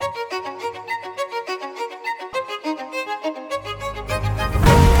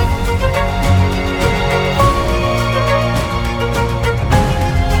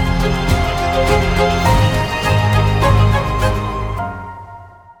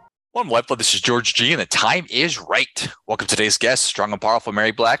One Webflow, this is George G, and the time is right. Welcome to today's guest, strong and powerful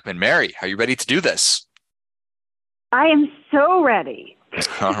Mary Blackman. Mary, are you ready to do this? I am so ready.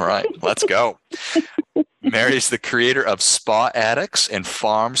 All right, let's go. Mary is the creator of Spa Addicts and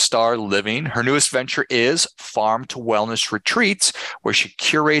Farm Star Living. Her newest venture is Farm to Wellness Retreats, where she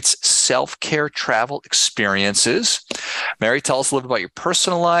curates self-care travel experiences. Mary, tell us a little bit about your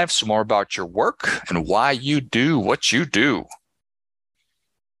personal life, some more about your work, and why you do what you do.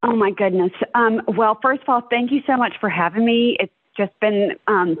 Oh, my goodness. Well, first of all, thank you so much for having me. It's just been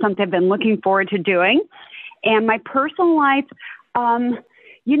something I've been looking forward to doing. And my personal life, I'm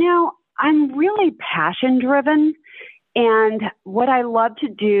really passion driven. And what I love to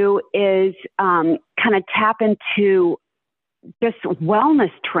do is kind of tap into just wellness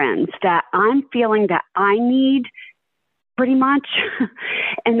trends that I'm feeling that I need pretty much,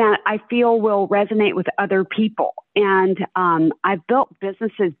 and that I feel will resonate with other people. And I've built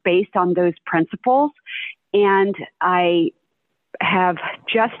businesses based on those principles. And I have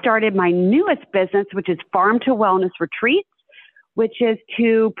just started my newest business, which is Farm to Wellness Retreats, which is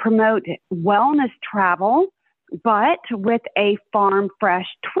to promote wellness travel, but with a farm fresh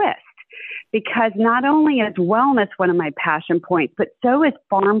twist. Because not only is wellness one of my passion points, but so is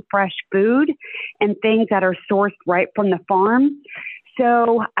farm fresh food and things that are sourced right from the farm.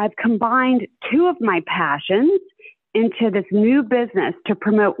 So I've combined two of my passions into this new business to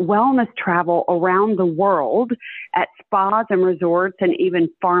promote wellness travel around the world at spas and resorts and even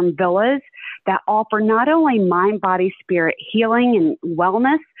farm villas that offer not only mind, body, spirit healing and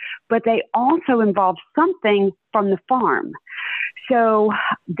wellness, but they also involve something from the farm. So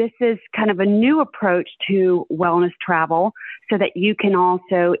this is kind of a new approach to wellness travel so that you can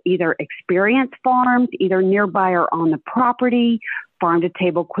also either experience farms, either nearby or on the property, farm to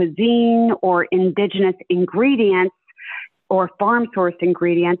table cuisine or indigenous ingredients or farm sourced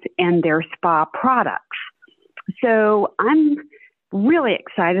ingredients in their spa products. So I'm really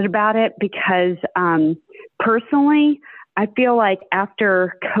excited about it because personally, I feel like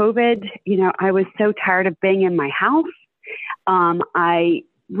after COVID, I was so tired of being in my house. I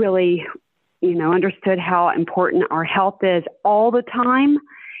really, understood how important our health is all the time.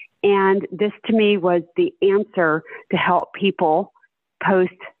 And this to me was the answer to help people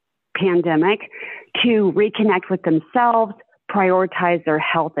post-pandemic to reconnect with themselves, prioritize their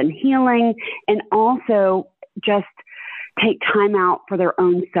health and healing, and also just take time out for their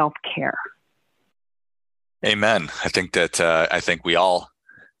own self-care. Amen. I think we all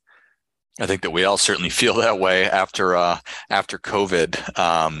certainly feel that way after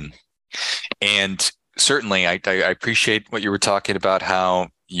COVID. And certainly I appreciate what you were talking about, how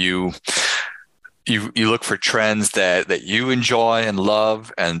you look for trends that you enjoy and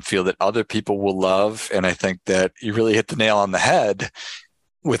love and feel that other people will love. And I think that you really hit the nail on the head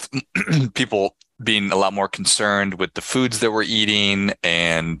with people being a lot more concerned with the foods that we're eating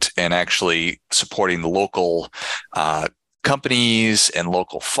and actually supporting the local companies and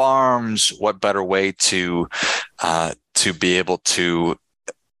local farms. What better way to be able to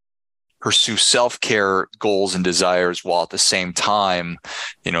pursue self-care goals and desires while at the same time,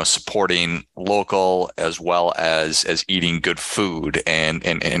 supporting local as well as eating good food and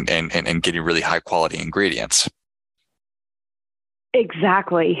getting really high quality ingredients.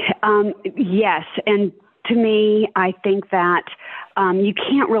 Exactly. Yes. And to me, I think that you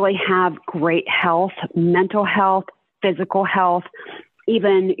can't really have great health, mental health, physical health,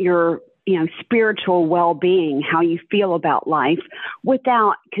 even your spiritual well-being, how you feel about life,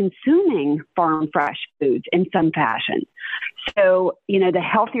 without consuming farm fresh foods in some fashion. So, the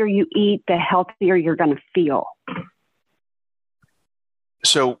healthier you eat, the healthier you're going to feel.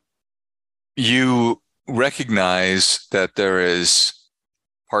 So you recognize that there is,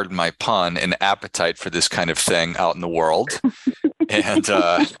 pardon my pun, an appetite for this kind of thing out in the world. And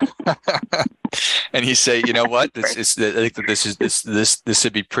and you say, you know what, I think that this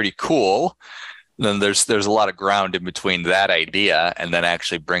would be pretty cool. And then there's a lot of ground in between that idea and then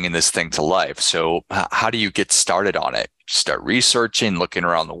actually bringing this thing to life. So how do you get started on it? Start researching, looking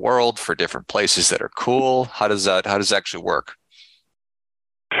around the world for different places that are cool. How does that actually work?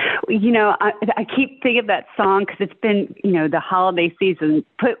 I keep thinking of that song because it's been, the holiday season.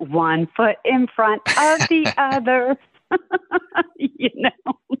 Put one foot in front of the other.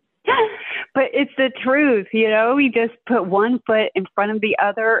 But it's the truth, we just put one foot in front of the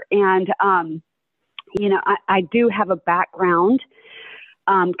other. And, I do have a background,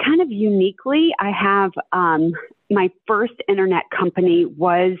 kind of uniquely. I have, my first internet company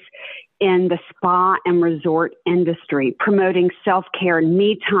was in the spa and resort industry, promoting self-care and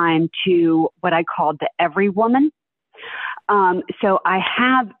me time to what I called the every woman. So I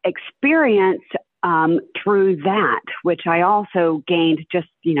have experience through that, which I also gained just,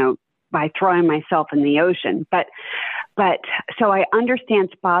 by throwing myself in the ocean. But so I understand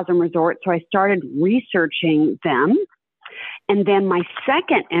spas and resorts. So I started researching them. And then my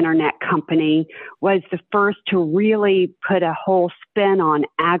second internet company was the first to really put a whole spin on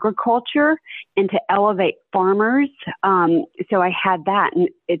agriculture and to elevate farmers. So I had that, and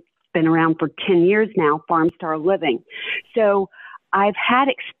it's been around for 10 years now, Farmstar Living. So I've had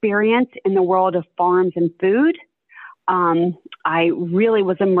experience in the world of farms and food. I really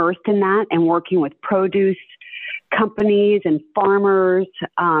was immersed in that and working with produce companies and farmers.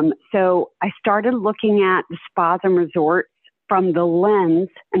 So I started looking at the spas and resorts from the lens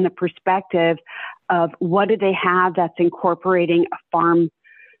and the perspective of what do they have that's incorporating a farm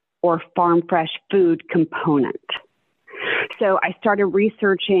or farm fresh food component. So I started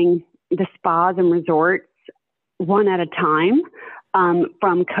researching the spas and resorts one at a time,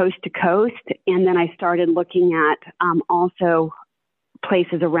 from coast to coast. And then I started looking at also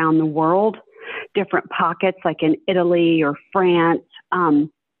places around the world, different pockets like in Italy or France,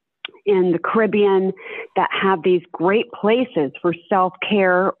 in the Caribbean, that have these great places for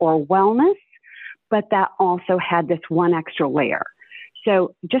self-care or wellness, but that also had this one extra layer.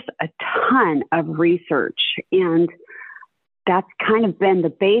 So just a ton of research. And that's kind of been the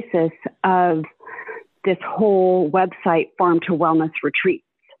basis of this whole website, Farm to Wellness Retreats.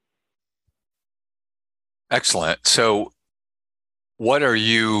 Excellent. So what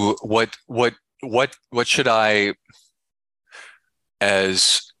should I,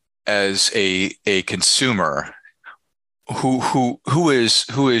 as a consumer, who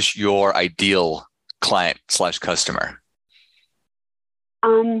is your ideal client / customer?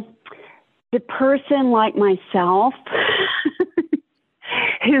 The person like myself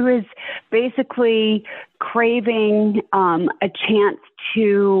who is basically craving a chance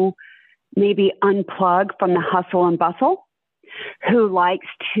to maybe unplug from the hustle and bustle, who likes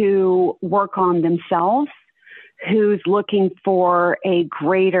to work on themselves, who's looking for a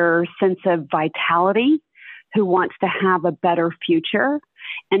greater sense of vitality, who wants to have a better future,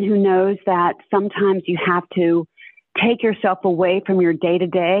 and who knows that sometimes you have to take yourself away from your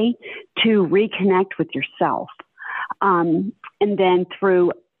day-to-day to reconnect with yourself. And then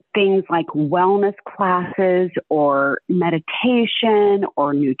through things like wellness classes or meditation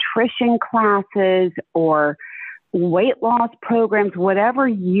or nutrition classes or weight loss programs, whatever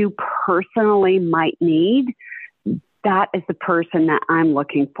you personally might need, that is the person that I'm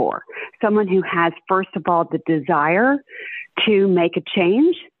looking for. Someone who has, first of all, the desire to make a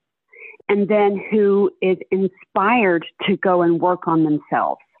change, and then who is inspired to go and work on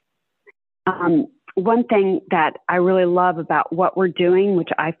themselves. One thing that I really love about what we're doing, which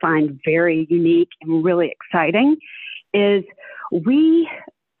I find very unique and really exciting, is when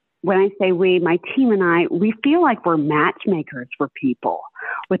I say we, my team and I, we feel like we're matchmakers for people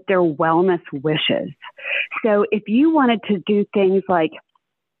with their wellness wishes. So if you wanted to do things like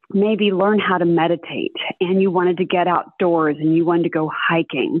maybe learn how to meditate, and you wanted to get outdoors and you wanted to go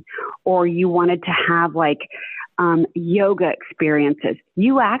hiking, or you wanted to have yoga experiences,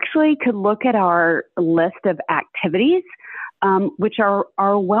 you actually could look at our list of activities, which are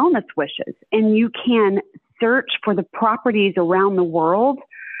our wellness wishes, and you can search for the properties around the world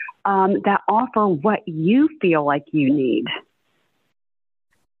that offer what you feel like you need.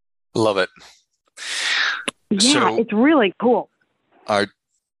 Love it. Yeah, so it's really cool. Our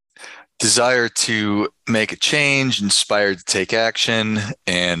desire to make a change, inspired to take action,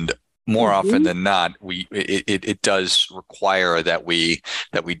 and more often than not, it does require that we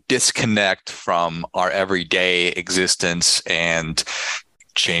disconnect from our everyday existence and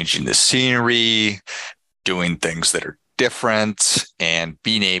changing the scenery, doing things that are different, and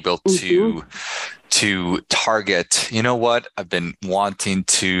being able to target, I've been wanting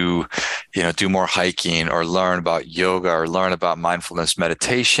to, do more hiking or learn about yoga or learn about mindfulness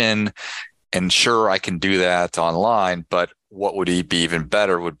meditation. And sure, I can do that online, but what would be even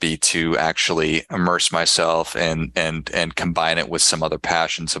better would be to actually immerse myself and combine it with some other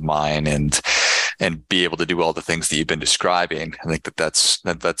passions of mine and be able to do all the things that you've been describing. I think that's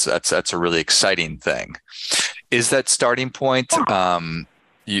a really exciting thing. Is that starting point?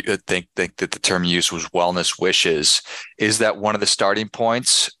 You think that the term used was wellness wishes. Is that one of the starting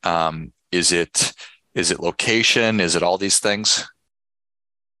points? Is it location? Is it all these things?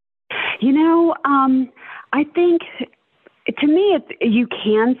 I think, to me, you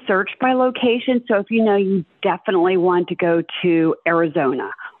can search by location. So if you definitely want to go to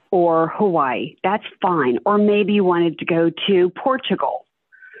Arizona or Hawaii, that's fine. Or maybe you wanted to go to Portugal,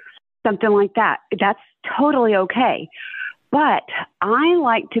 something like that. That's totally okay. But I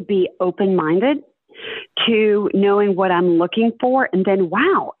like to be open-minded to knowing what I'm looking for. And then,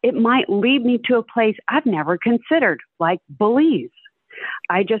 wow, it might lead me to a place I've never considered, like Belize.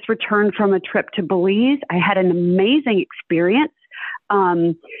 I just returned from a trip to Belize. I had an amazing experience.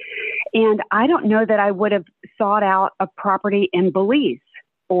 And I don't know that I would have sought out a property in Belize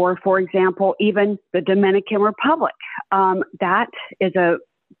or, for example, even the Dominican Republic. That is a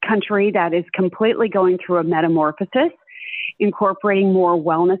country that is completely going through a metamorphosis, incorporating more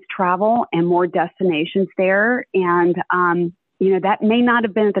wellness travel and more destinations there. And, that may not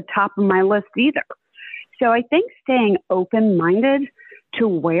have been at the top of my list either. So I think staying open-minded to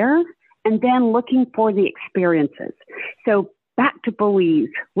where and then looking for the experiences. So back to Belize,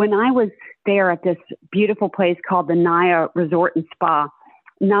 when I was there at this beautiful place called the Naya Resort and Spa,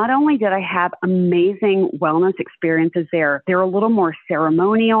 not only did I have amazing wellness experiences there, they're a little more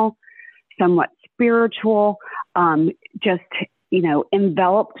ceremonial, somewhat spiritual,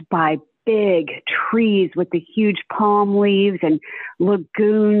 enveloped by big trees with the huge palm leaves and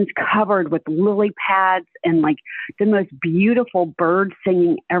lagoons covered with lily pads and like the most beautiful birds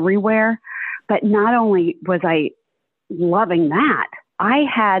singing everywhere. But not only was I loving that, I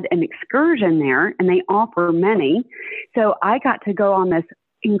had an excursion there, and they offer many. So I got to go on this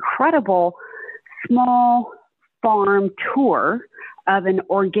incredible small farm tour of an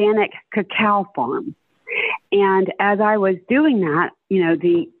organic cacao farm. And as I was doing that,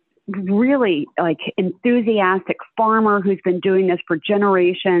 the really enthusiastic farmer who's been doing this for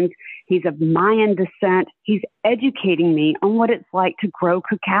generations, he's of Mayan descent, he's educating me on what it's like to grow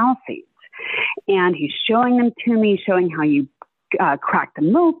cacao seeds. And he's showing them to me, showing how you crack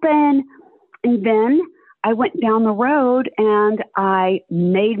them open. And then I went down the road and I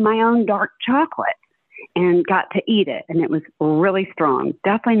made my own dark chocolate and got to eat it. And it was really strong.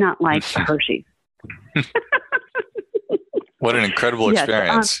 Definitely not like the Hershey's. What an incredible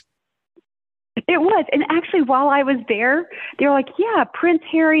experience. It was. And actually, while I was there, they were like, yeah, Prince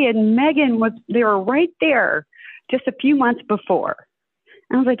Harry and Meghan, they were right there just a few months before.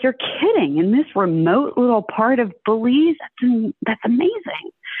 And I was like, you're kidding. In this remote little part of Belize? That's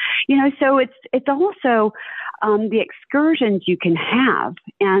amazing. So it's also the excursions you can have.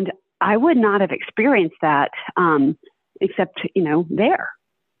 And I would not have experienced that except, there.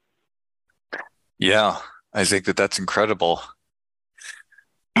 Yeah, I think that's incredible.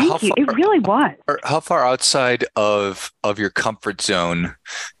 Thank you. It really was. How far outside of your comfort zone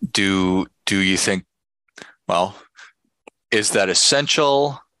do you think, is that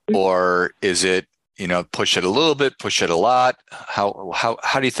essential, or is it, push it a little bit, push it a lot? How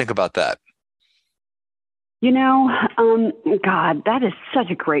do you think about that? God, that is such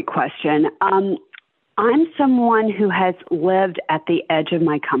a great question. I'm someone who has lived at the edge of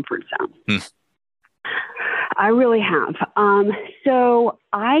my comfort zone. I really have. So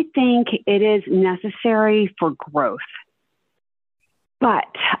I think it is necessary for growth. But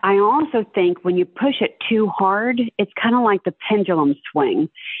I also think when you push it too hard, it's kind of like the pendulum swing.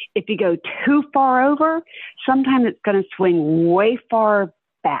 If you go too far over, sometimes it's going to swing way far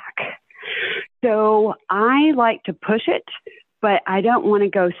back. So I like to push it, but I don't want to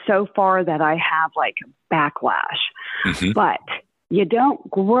go so far that I have like backlash. Mm-hmm. But you don't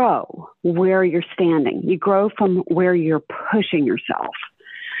grow where you're standing. You grow from where you're pushing yourself.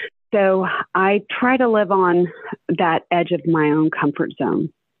 So I try to live on that edge of my own comfort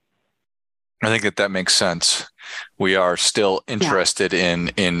zone. I think that makes sense. We are still interested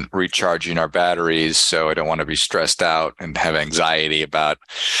in recharging our batteries, so I don't want to be stressed out and have anxiety about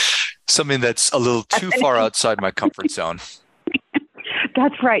something that's a little too far outside my comfort zone.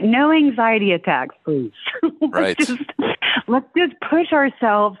 That's right. No anxiety attacks, please. Right. Let's just push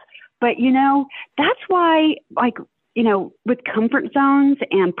ourselves. But, that's why, with comfort zones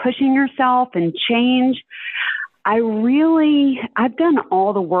and pushing yourself and change, I've done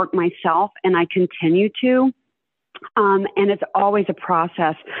all the work myself, and I continue to. And it's always a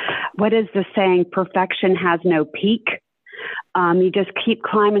process. What is the saying? Perfection has no peak. You just keep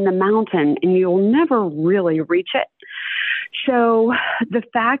climbing the mountain and you'll never really reach it. So the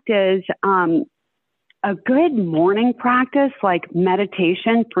fact is, a good morning practice like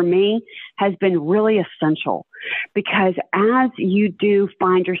meditation for me has been really essential, because as you do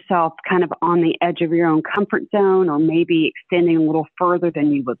find yourself kind of on the edge of your own comfort zone, or maybe extending a little further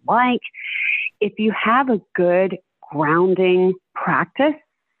than you would like, if you have a good grounding practice,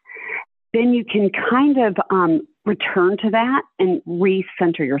 then you can kind of return to that and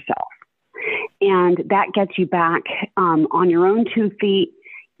recenter yourself. And that gets you back on your own 2 feet.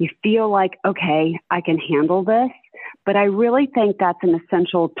 You feel like, okay, I can handle this. But I really think that's an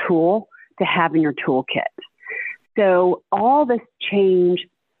essential tool to have in your toolkit. So all this change,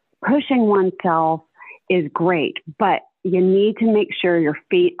 pushing oneself is great, but you need to make sure your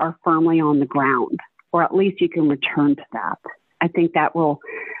feet are firmly on the ground, or at least you can return to that. I think that will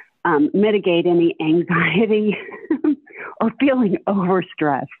mitigate any anxiety or feeling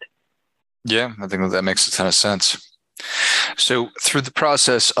overstressed. Yeah, I think that makes a ton of sense. So through the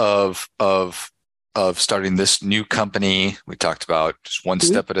process of starting this new company, we talked about just one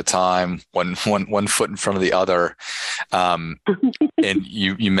step at a time, one foot in front of the other. And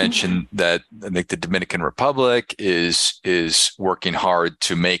you mentioned that I think the Dominican Republic is working hard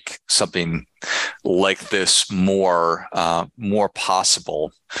to make something like this more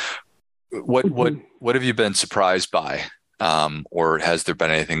possible. What have you been surprised by, or has there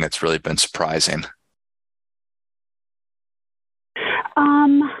been anything that's really been surprising?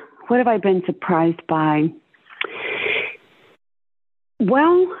 What have I been surprised by?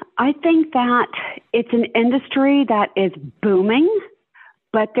 Well, I think that it's an industry that is booming,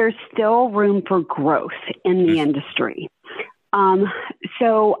 but there's still room for growth in the industry.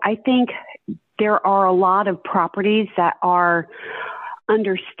 So I think there are a lot of properties that are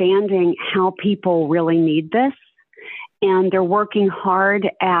understanding how people really need this, and they're working hard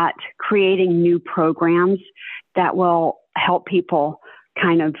at creating new programs that will help people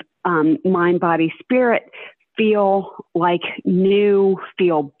kind of mind, body, spirit feel like new,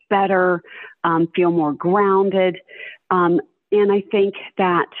 feel better, feel more grounded. And I think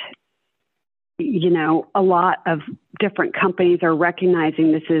that, a lot of different companies are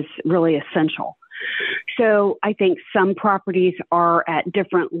recognizing this is really essential. So I think some properties are at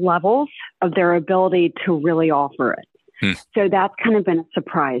different levels of their ability to really offer it. So that's kind of been a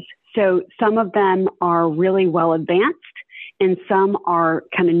surprise. So some of them are really well advanced, and some are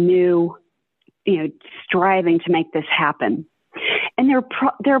kind of new, striving to make this happen. And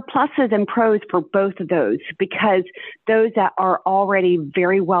there are pluses and pros for both of those, because those that are already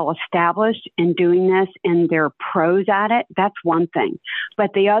very well established in doing this and they're pros at it, that's one thing.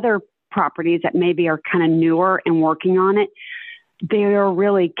 But the other properties that maybe are kind of newer and working on it, they're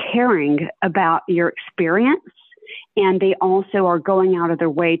really caring about your experience, and they also are going out of their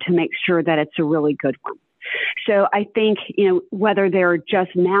way to make sure that it's a really good one. So I think, whether they're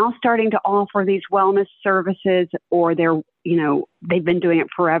just now starting to offer these wellness services or they've been doing it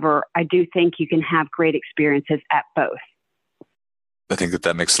forever, I do think you can have great experiences at both. I think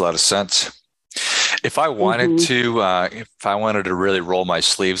that makes a lot of sense. If I wanted to really roll my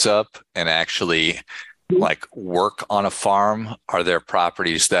sleeves up and actually work on a farm, are there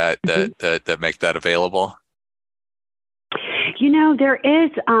properties that make that available? There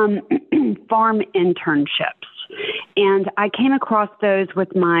is farm internships, and I came across those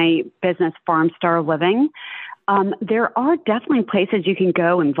with my business, Farm Star Living. There are definitely places you can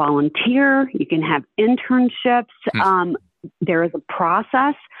go and volunteer. You can have internships. There is a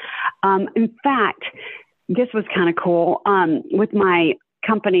process. In fact, this was kind of cool. With my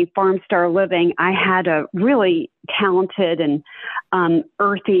company, Farm Star Living, I had a really talented and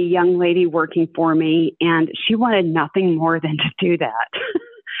earthy young lady working for me, and she wanted nothing more than to do that.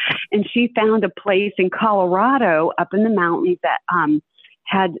 And she found a place in Colorado up in the mountains that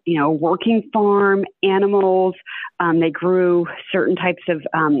had, a working farm, animals. They grew certain types of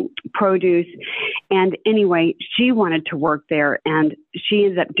produce. And anyway, she wanted to work there, and she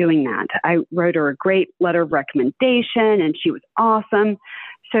ended up doing that. I wrote her a great letter of recommendation, and she was awesome.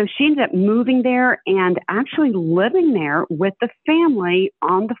 So she ended up moving there and actually living there with the family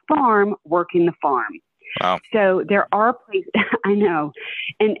on the farm, working the farm. Wow. So there are places, I know,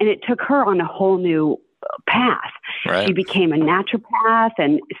 and it took her on a whole new path. Right. She became a naturopath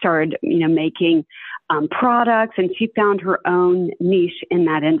and started, making products, and she found her own niche in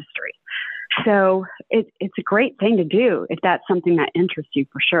that industry. So it's a great thing to do if that's something that interests you,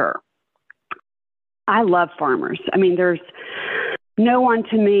 for sure. I love farmers. I mean, there's no one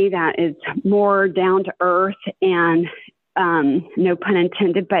to me that is more down to earth and no pun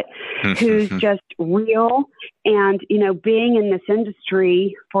intended, but who's just real. And, being in this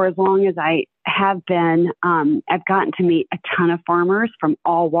industry for as long as I have been, I've gotten to meet a ton of farmers from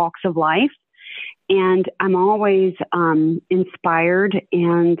all walks of life. And I'm always inspired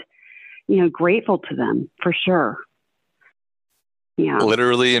and, grateful to them, for sure. Yeah.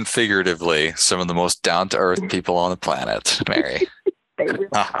 Literally and figuratively, some of the most down-to-earth people on the planet, Mary. They really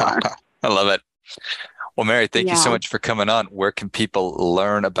are. I love it. Well, Mary, thank you so much for coming on. Where can people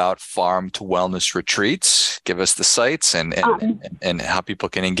learn about Farm to Wellness Retreats? Give us the sites and how people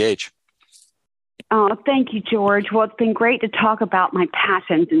can engage. Oh, thank you, George. Well, it's been great to talk about my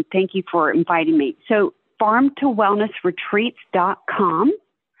passions, and thank you for inviting me. So farmtowellnessretreats.com.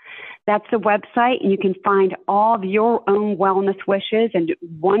 That's the website, and you can find all of your own wellness wishes and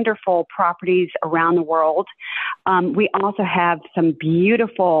wonderful properties around the world. We also have some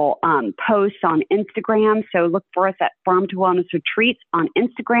beautiful posts on Instagram, so look for us at Farm to Wellness Retreats on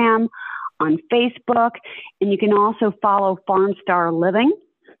Instagram, on Facebook, and you can also follow Farm Star Living,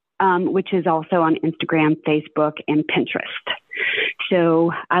 which is also on Instagram, Facebook, and Pinterest.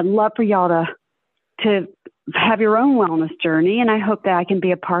 So I'd love for y'all to have your own wellness journey, and I hope that I can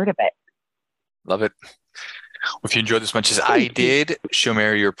be a part of it. Love it. Well, if you enjoyed this as much as I did, show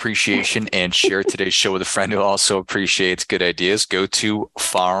Mary your appreciation and share today's show with a friend who also appreciates good ideas. Go to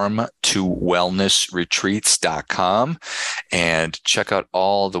farmtowellnessretreats.com and check out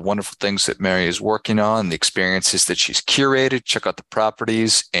all the wonderful things that Mary is working on, the experiences that she's curated. Check out the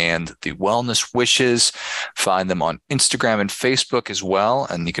properties and the wellness wishes. Find them on Instagram and Facebook as well.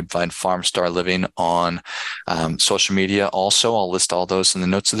 And you can find Farm Star Living on social media also. I'll list all those in the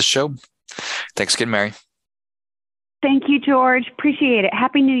notes of the show. Thanks again, Mary. Thank you, George. Appreciate it.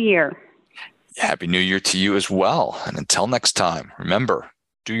 Happy New Year. Happy New Year to you as well. And until next time, remember,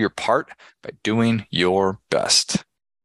 do your part by doing your best.